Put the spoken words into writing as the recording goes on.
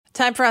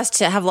Time for us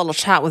to have a little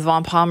chat with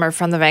Vaughn Palmer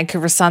from the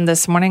Vancouver Sun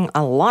this morning.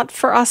 A lot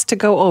for us to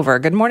go over.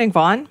 Good morning,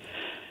 Vaughn.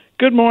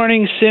 Good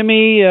morning,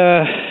 Simi.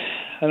 I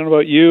don't know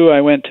about you.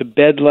 I went to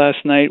bed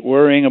last night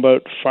worrying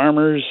about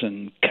farmers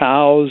and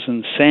cows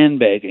and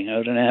sandbagging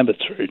out in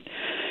Abbotsford.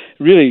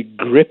 Really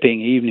gripping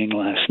evening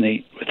last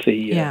night with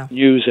the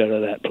news out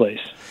of that place.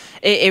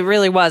 It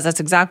really was. That's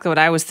exactly what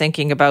I was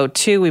thinking about,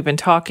 too. We've been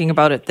talking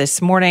about it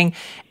this morning,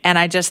 and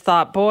I just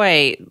thought,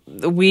 boy,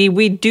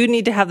 we do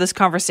need to have this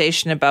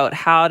conversation about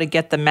how to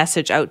get the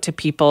message out to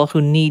people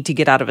who need to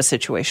get out of a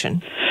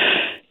situation.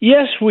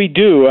 Yes, we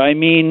do. I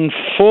mean,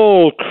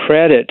 full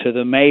credit to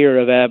the mayor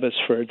of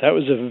Abbotsford. That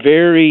was a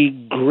very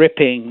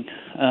gripping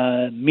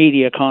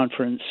media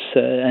conference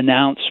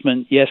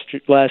announcement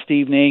last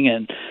evening,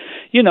 and,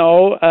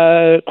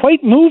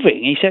 quite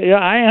moving. He said,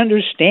 I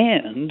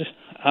understand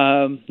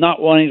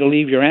not wanting to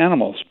leave your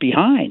animals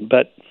behind,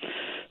 but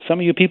some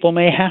of you people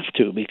may have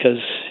to, because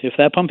if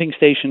that pumping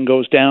station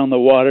goes down, the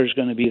water's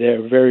going to be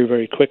there very,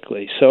 very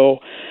quickly. So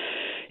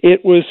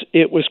it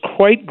was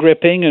quite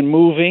gripping and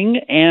moving.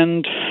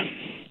 And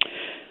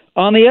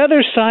on the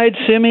other side,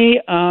 Simi,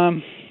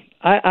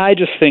 I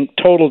just think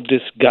total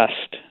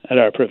disgust at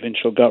our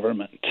provincial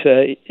government.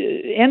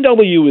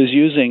 NW is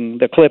using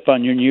the clip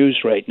on your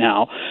news right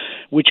now,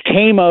 which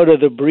came out of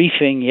the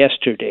briefing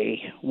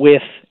yesterday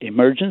with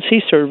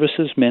Emergency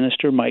Services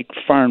Minister Mike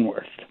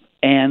Farnworth.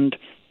 And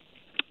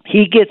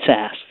he gets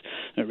asked,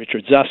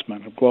 Richard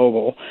Zussman of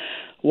Global,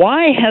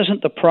 why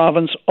hasn't the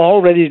province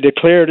already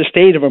declared a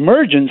state of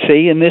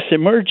emergency in this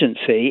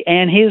emergency?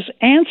 And his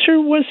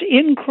answer was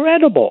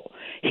incredible.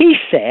 He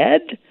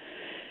said,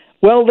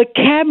 well, the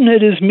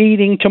cabinet is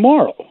meeting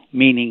tomorrow,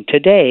 meaning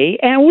today,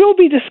 and we'll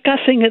be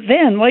discussing it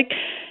then.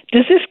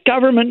 Does this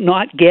government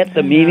not get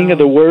the meaning of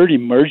the word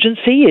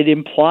emergency? It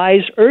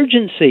implies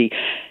urgency.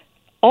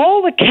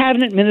 All the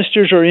cabinet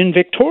ministers are in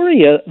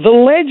Victoria. The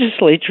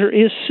legislature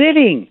is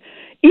sitting.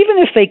 Even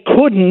if they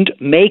couldn't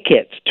make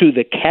it to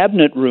the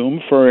cabinet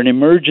room for an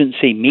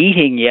emergency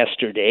meeting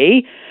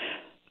yesterday,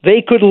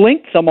 they could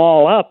link them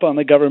all up on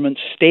the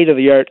government's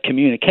state-of-the-art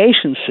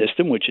communication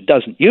system, which it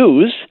doesn't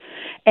use,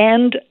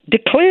 and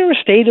declare a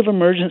state of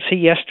emergency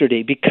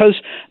yesterday, because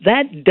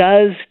that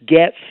does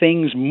get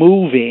things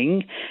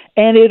moving,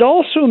 and it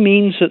also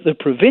means that the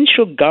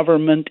provincial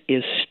government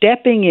is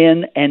stepping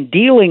in and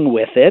dealing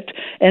with it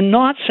and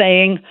not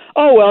saying,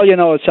 oh, well,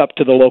 it's up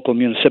to the local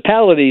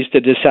municipalities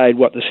to decide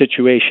what the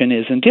situation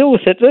is and deal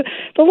with it.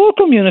 The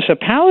local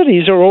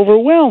municipalities are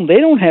overwhelmed. They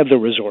don't have the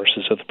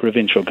resources of the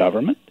provincial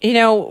government.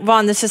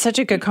 Vaughn, this is such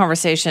a good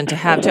conversation to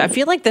have. I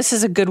feel like this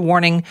is a good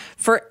warning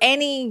for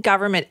any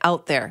government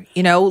out there,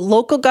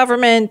 local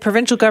government,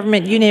 provincial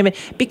government, you name it,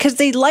 because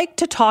they like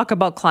to talk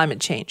about climate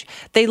change.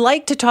 They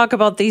like to talk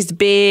about these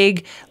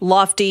big,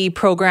 lofty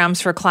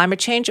programs for climate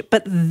change,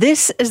 but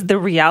this is the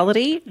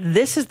reality.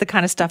 This is the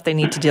kind of stuff they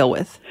need to deal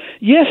with.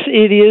 Yes,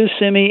 it is,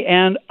 Simi,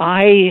 and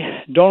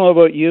I don't know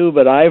about you,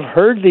 but I've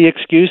heard the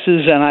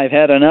excuses and I've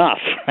had enough.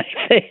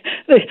 Right?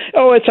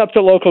 It's up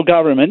to local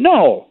government.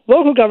 No,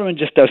 local government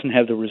just doesn't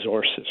have the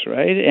resources,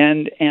 right?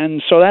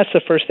 And so that's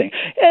the first thing.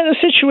 And the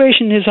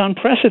situation is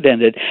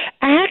unprecedented.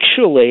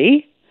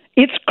 Actually,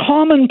 it's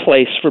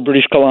commonplace for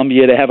British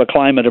Columbia to have a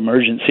climate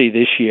emergency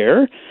this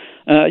year.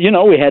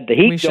 We had the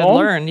heat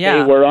dome.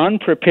 They were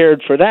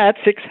unprepared for that.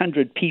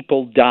 600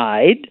 people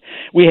died.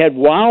 We had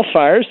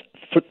wildfires.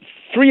 For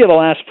 3 of the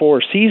last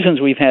 4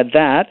 seasons we've had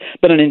that,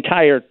 but an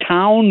entire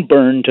town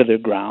burned to the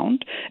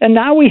ground. And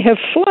now we have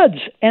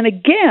floods. And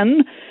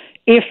again,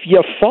 if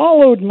you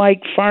followed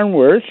Mike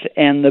Farnworth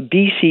and the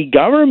BC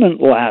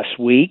government last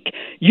week,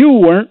 you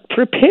weren't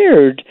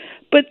prepared.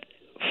 But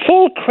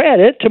full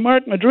credit to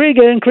Mark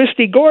Madriga and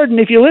Christy Gordon.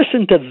 If you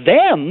listen to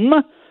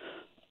them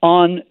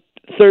on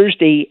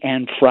Thursday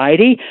and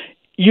Friday,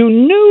 you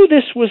knew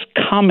this was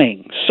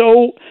coming.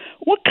 So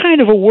what kind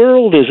of a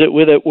world is it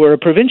where a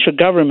provincial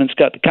government's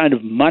got the kind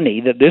of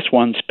money that this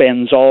one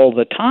spends all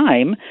the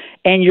time,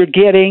 and you're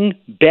getting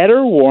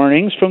better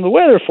warnings from the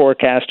weather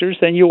forecasters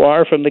than you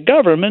are from the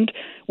government,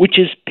 which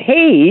is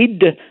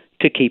paid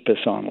to keep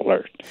us on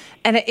alert?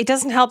 And it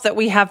doesn't help that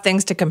we have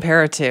things to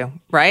compare it to,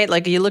 right?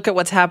 Like you look at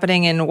what's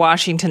happening in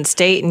Washington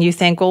State and you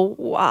think,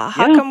 well,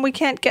 how come we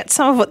can't get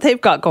some of what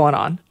they've got going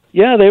on?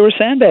 Yeah, they were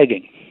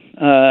sandbagging.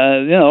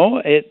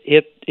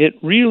 It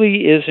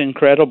really is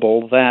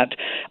incredible that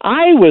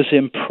I was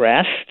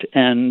impressed,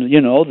 and,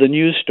 the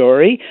news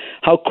story,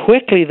 how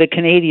quickly the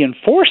Canadian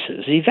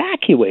forces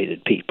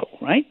evacuated people,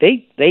 right?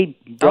 They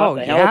brought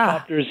the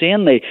helicopters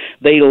in,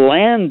 they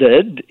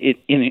landed,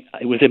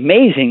 it was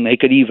amazing they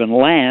could even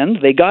land,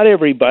 they got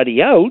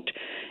everybody out,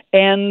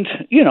 and,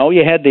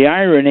 you had the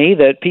irony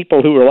that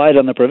people who relied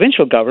on the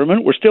provincial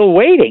government were still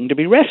waiting to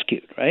be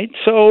rescued, right?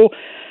 So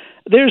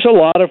there's a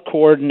lot of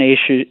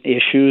coordination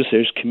issues,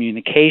 there's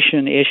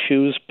communication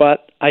issues,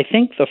 but I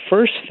think the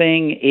first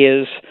thing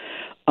is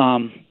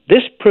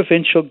this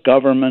provincial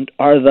government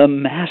are the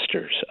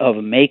masters of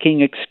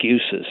making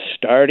excuses,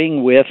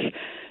 starting with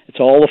it's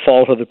all the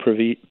fault of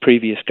the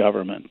previous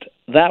government.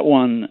 That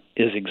one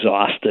is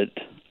exhausted.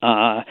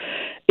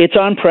 It's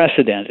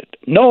unprecedented.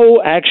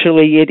 No,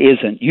 actually, it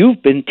isn't.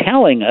 You've been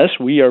telling us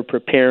we are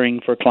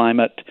preparing for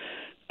climate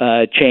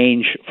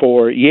change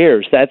for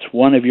years. That's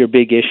one of your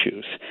big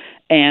issues.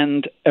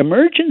 And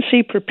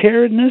emergency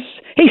preparedness.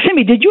 Hey,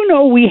 Simi, did you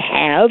know we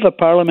have a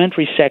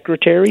parliamentary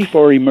secretary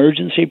for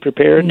emergency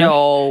preparedness?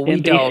 No,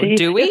 we don't.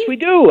 Do we? Yes, we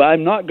do.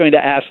 I'm not going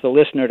to ask the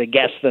listener to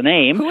guess the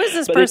name. Who is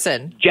this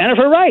person?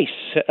 Jennifer Rice,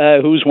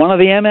 who's one of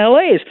the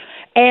MLAs.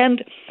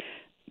 And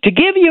to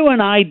give you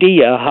an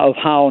idea of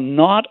how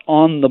not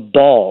on the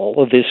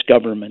ball this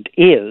government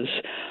is,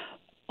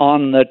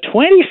 on the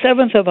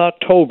 27th of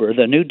October,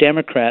 the New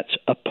Democrats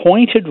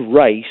appointed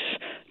Rice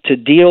to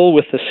deal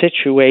with the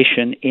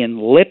situation in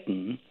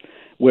Lytton,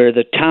 where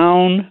the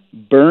town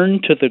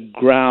burned to the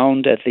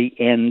ground at the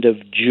end of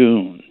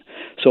June.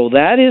 So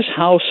that is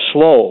how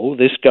slow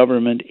this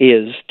government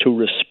is to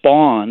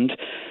respond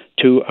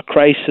to a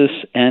crisis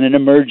and an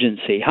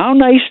emergency. How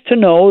nice to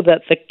know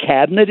that the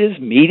cabinet is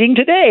meeting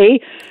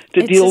today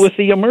to deal with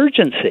the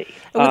emergency.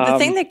 The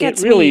thing that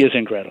gets it really is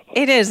incredible.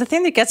 It is. The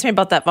thing that gets me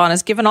about that, Vaughn,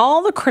 is given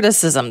all the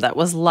criticism that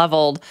was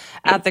leveled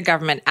at the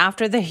government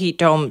after the heat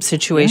dome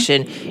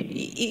situation,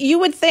 you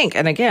would think,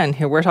 and again,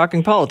 here we're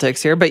talking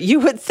politics here, but you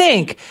would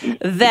think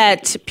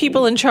that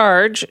people in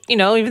charge,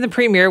 even the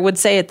premier would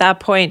say at that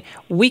point,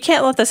 we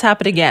can't let this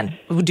happen again.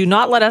 Do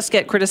not let us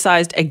get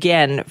criticized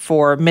again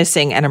for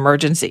missing an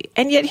emergency.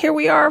 And yet here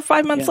we are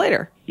 5 months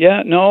later.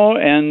 Yeah, no,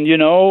 and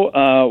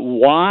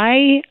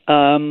why?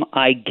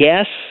 I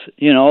guess,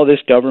 this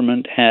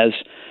government has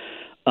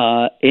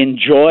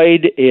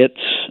enjoyed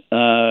its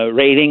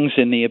ratings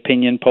in the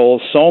opinion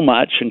polls so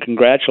much and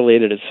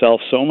congratulated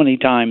itself so many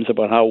times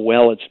about how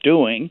well it's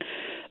doing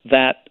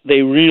that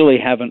they really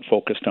haven't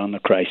focused on the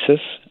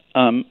crisis.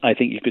 I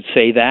think you could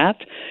say that.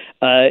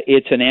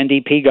 It's an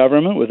NDP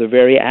government with a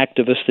very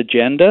activist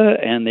agenda,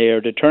 and they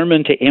are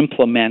determined to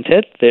implement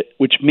it,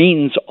 which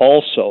means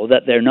also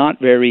that they're not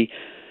very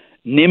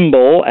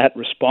nimble at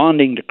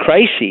responding to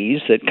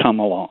crises that come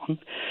along.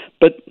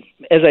 But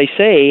as I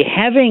say,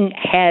 having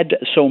had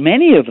so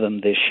many of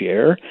them this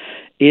year,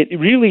 it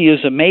really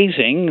is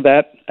amazing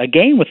that,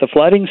 again, with the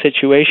flooding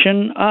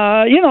situation,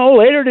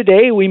 later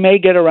today we may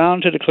get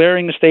around to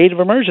declaring a state of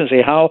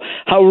emergency. How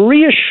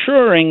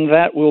reassuring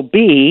that will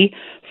be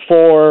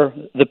for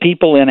the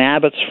people in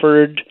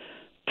Abbotsford,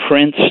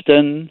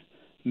 Princeton,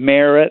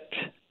 Merritt,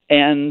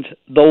 and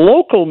the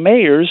local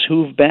mayors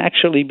who've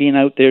actually been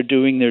out there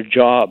doing their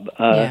job.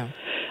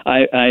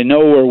 I know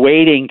we're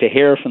waiting to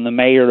hear from the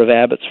mayor of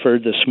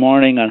Abbotsford this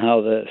morning on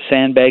how the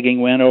sandbagging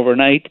went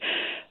overnight.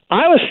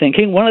 I was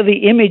thinking one of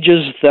the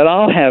images that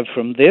I'll have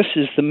from this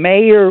is the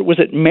mayor, was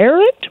it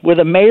Merritt, where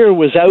the mayor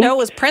was out? No, it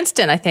was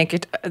Princeton, I think.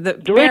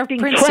 The mayor of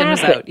Princeton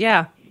was out,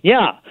 yeah.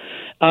 Yeah.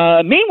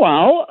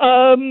 Meanwhile,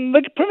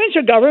 the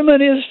provincial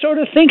government is sort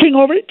of thinking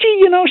over it.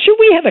 Gee, should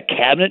we have a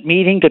cabinet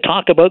meeting to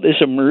talk about this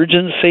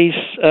emergency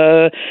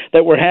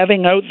that we're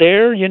having out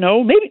there?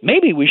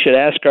 Maybe we should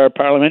ask our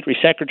parliamentary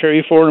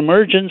secretary for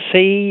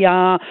emergency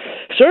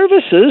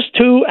services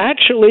to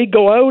actually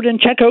go out and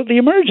check out the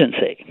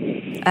emergency.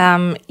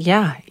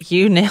 Yeah,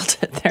 you nailed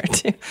it there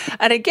too.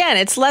 And again,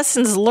 it's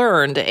lessons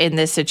learned in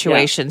this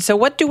situation. Yeah. So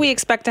what do we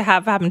expect to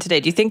have happen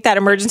today? Do you think that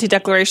emergency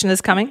declaration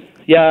is coming?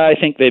 Yeah, I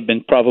think they've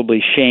been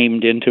probably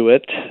shamed into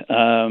it.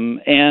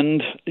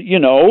 And,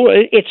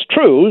 it's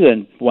true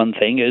that one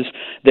thing is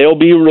there'll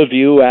be a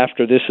review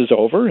after this is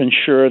over, and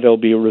sure, there'll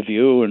be a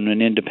review and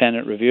an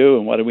independent review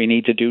and what do we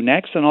need to do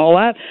next and all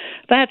that.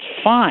 That's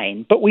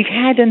fine, but we've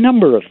had a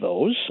number of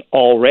those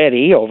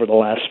already over the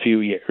last few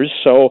years,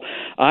 so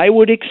I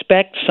would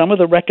expect some of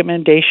the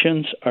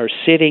recommendations are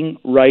sitting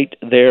right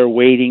there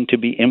waiting to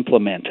be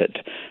implemented.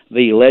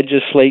 The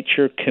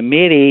legislature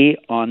committee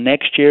on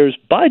next year's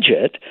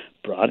budget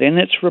brought in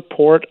its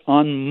report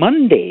on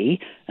Monday,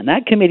 and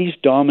that committee is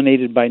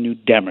dominated by New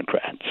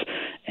Democrats.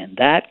 And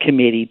that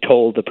committee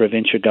told the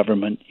provincial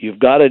government, you've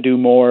got to do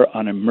more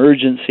on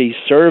emergency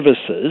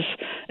services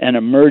and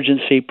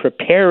emergency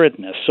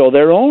preparedness. So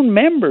their own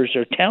members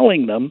are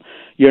telling them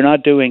you're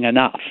not doing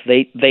enough.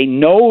 They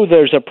know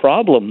there's a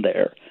problem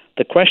there.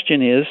 The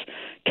question is,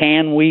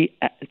 can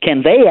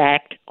they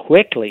act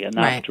quickly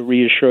enough to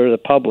reassure the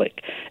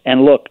public?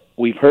 And look,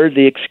 we've heard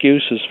the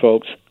excuses,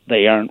 folks.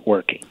 They aren't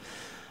working.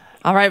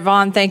 All right,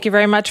 Vaughn, thank you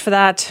very much for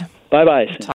that. Bye-bye.